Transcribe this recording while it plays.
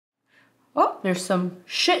Oh, there's some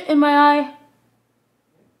shit in my eye.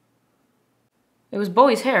 It was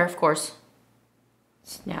Bowie's hair, of course.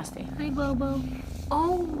 It's nasty. Hi, Bobo.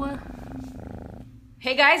 Oh.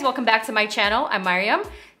 Hey guys, welcome back to my channel. I'm Maryam.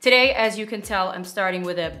 Today, as you can tell, I'm starting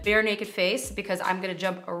with a bare naked face because I'm gonna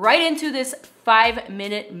jump right into this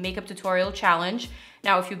 5-minute makeup tutorial challenge.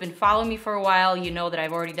 Now, if you've been following me for a while, you know that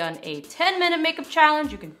I've already done a 10-minute makeup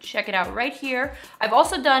challenge. You can check it out right here. I've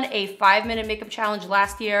also done a 5-minute makeup challenge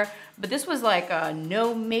last year, but this was like a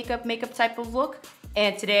no makeup type of look.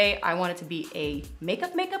 And today I want it to be a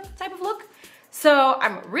makeup type of look. So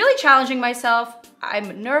I'm really challenging myself.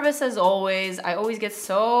 I'm nervous as always. I always get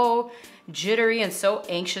so jittery and so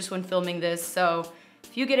anxious when filming this. So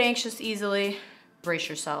if you get anxious easily, brace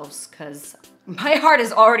yourselves, because my heart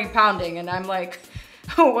is already pounding and I'm like,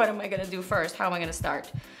 what am I gonna do first? How am I gonna start?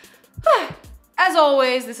 As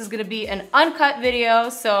always, this is gonna be an uncut video,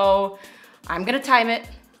 so I'm gonna time it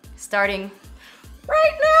starting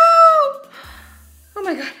right now. Oh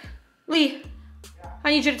my God. Lee,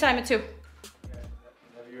 I need you to time it too. Okay,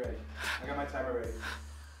 whenever you're ready. I got my timer ready.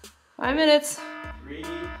 5 minutes. 3,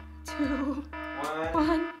 2, 1,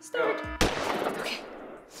 1, start. Okay.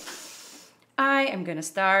 I am gonna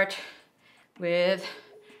start with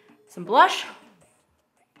some blush.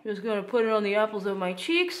 Just gonna put it on the apples of my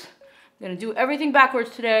cheeks. I'm gonna do everything backwards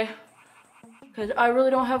today because I really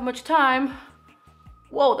don't have much time.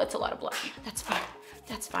 Whoa, that's a lot of blush. That's fine,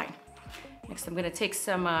 that's fine. Next, I'm gonna take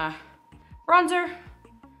some bronzer,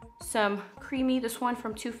 some creamy, this one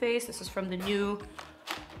from Too Faced. This is from the new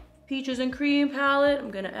Peaches and Cream palette. I'm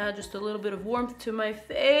gonna add just a little bit of warmth to my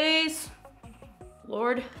face.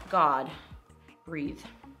 Lord God, breathe.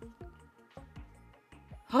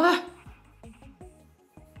 Ah.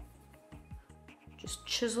 Just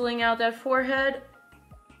chiseling out that forehead.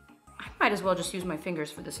 I might as well just use my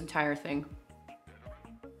fingers for this entire thing.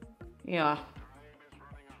 Yeah.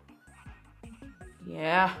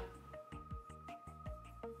 Yeah.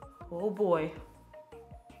 Oh boy.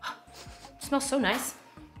 It smells so nice.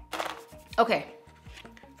 Okay,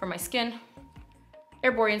 for my skin,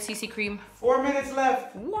 Erborian CC cream. 4 minutes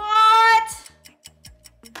left. What?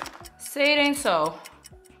 Say it ain't so.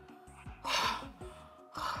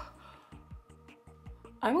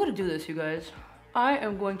 I'm gonna do this, you guys. I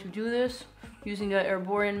am going to do this using that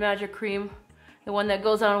Erborian Magic Cream, the one that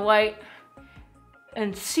goes on white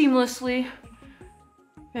and seamlessly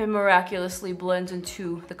and miraculously blends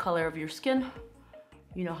into the color of your skin.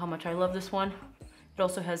 You know how much I love this one. It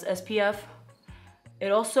also has SPF.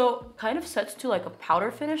 It also kind of sets to like a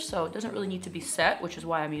powder finish, so it doesn't really need to be set, which is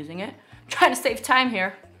why I'm using it. I'm trying to save time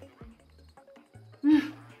here.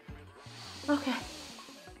 Okay.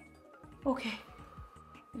 Okay.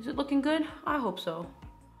 Is it looking good? I hope so.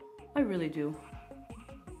 I really do.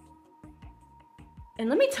 And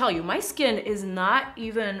let me tell you, my skin is not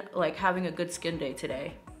even like having a good skin day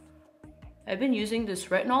today. I've been using this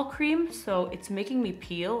retinol cream, so it's making me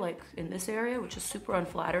peel like in this area, which is super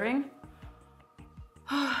unflattering.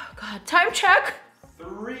 Oh God, time check.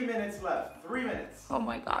 3 minutes left, 3 minutes. Oh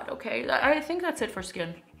my God, okay. I think that's it for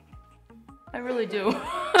skin. I really do.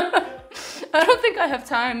 I don't think I have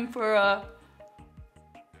time for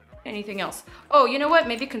anything else. Oh, you know what?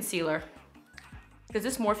 Maybe concealer. Because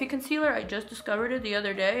this Morphe concealer, I just discovered it the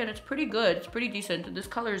other day and it's pretty good. It's pretty decent. This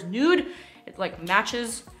color is Nude. It like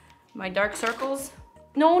matches my dark circles.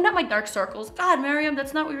 No, not my dark circles. God, Maryam,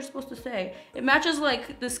 that's not what you're supposed to say. It matches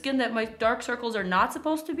like the skin that my dark circles are not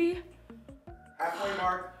supposed to be. Halfway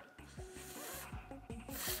mark.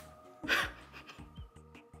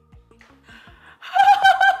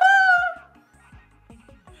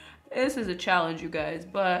 This is a challenge, you guys,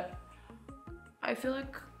 but I feel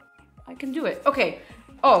like I can do it. Okay.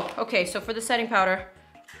 Oh, okay. So for the setting powder,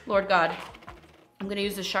 Lord God, I'm gonna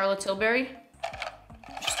use the Charlotte Tilbury.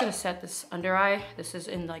 I'm just gonna set this under eye. This is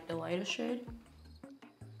in like the lightest shade.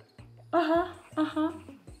 Okay.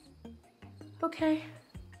 Okay.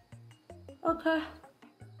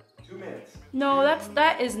 2 minutes. No,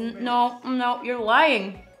 no, you're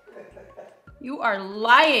lying. You are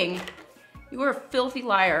lying. You are a filthy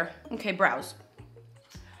liar. Okay, brows.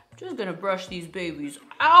 Just gonna brush these babies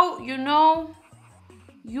out, you know,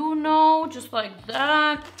 just like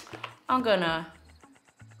that. I'm gonna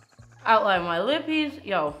outline my lippies.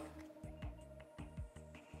 Yo,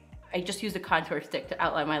 I just used a contour stick to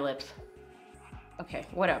outline my lips. Okay,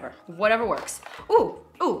 whatever works. Ooh,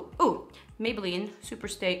 Maybelline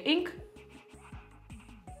Superstay ink.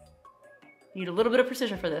 Need a little bit of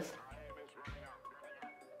precision for this.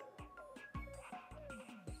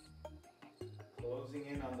 Closing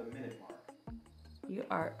in on the minute mark. You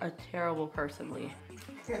are a terrible person, Lee.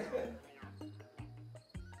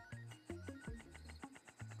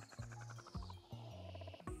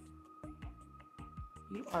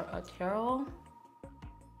 You are a terrible.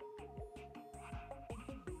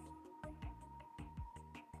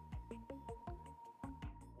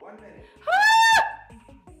 1 minute. Ah!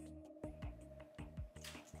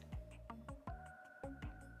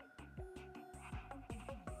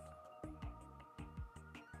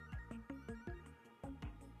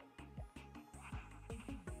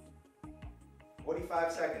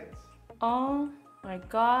 Forty-five seconds. Oh my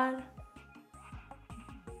God.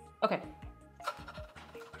 Okay.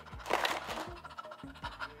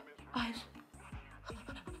 Eyes.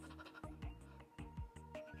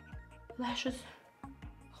 Lashes.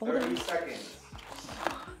 Hold 30 it. seconds.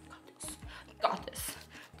 Got this.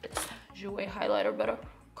 This Jouer highlighter better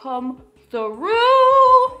come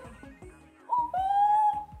through.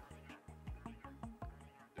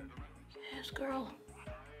 Yes, girl.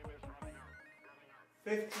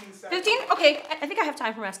 15 seconds. 15? Okay, I think I have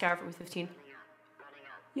time for mascara for 15.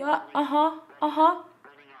 Yeah,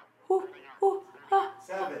 Ooh, ah.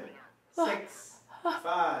 7, 6,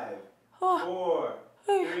 5, 4,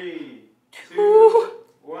 3, 2,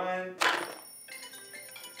 1.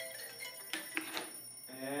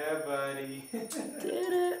 Yeah, buddy. I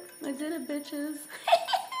did it, bitches.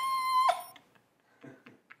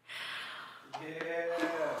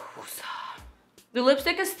 Yeah. The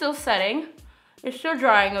lipstick is still setting. It's still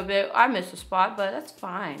drying a bit. I missed a spot, but that's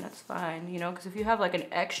fine. That's fine, you know, because if you have like an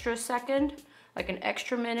extra second, like an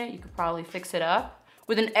extra minute, you could probably fix it up.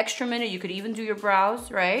 With an extra minute, you could even do your brows,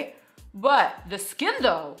 right? But the skin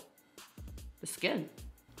though, the skin.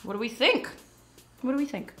 What do we think? What do we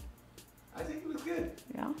think? I think it was good.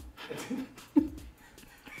 Yeah.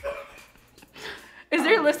 Is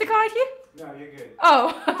there lipstick on here? No, you're good.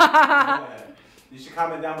 Oh. Yeah. You should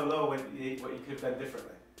comment down below what you could have done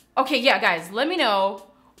differently. Okay, yeah, guys, let me know.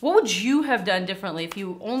 What would you have done differently if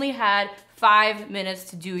you only had 5 minutes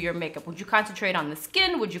to do your makeup? Would you concentrate on the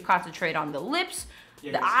skin? Would you concentrate on the lips,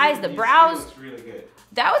 the eyes, the brows? Skin looks really good.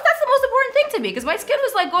 That's the most important thing to me because my skin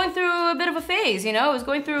was like going through a bit of a phase, you know? It was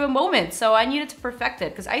going through a moment, so I needed to perfect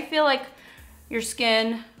it because I feel like your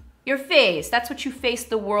skin, your face, that's what you face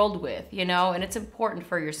the world with, you know? And it's important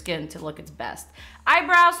for your skin to look its best.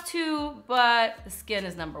 Eyebrows too, but the skin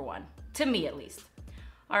is #1, to me at least.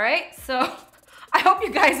 All right, so I hope you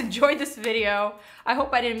guys enjoyed this video. I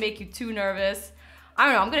hope I didn't make you too nervous. I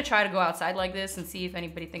don't know, I'm gonna try to go outside like this and see if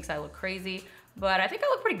anybody thinks I look crazy, but I think I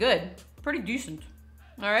look pretty good, pretty decent.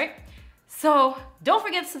 All right, so don't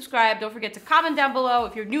forget to subscribe. Don't forget to comment down below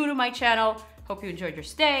if you're new to my channel. Hope you enjoyed your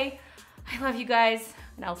stay. I love you guys,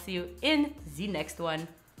 and I'll see you in the next one.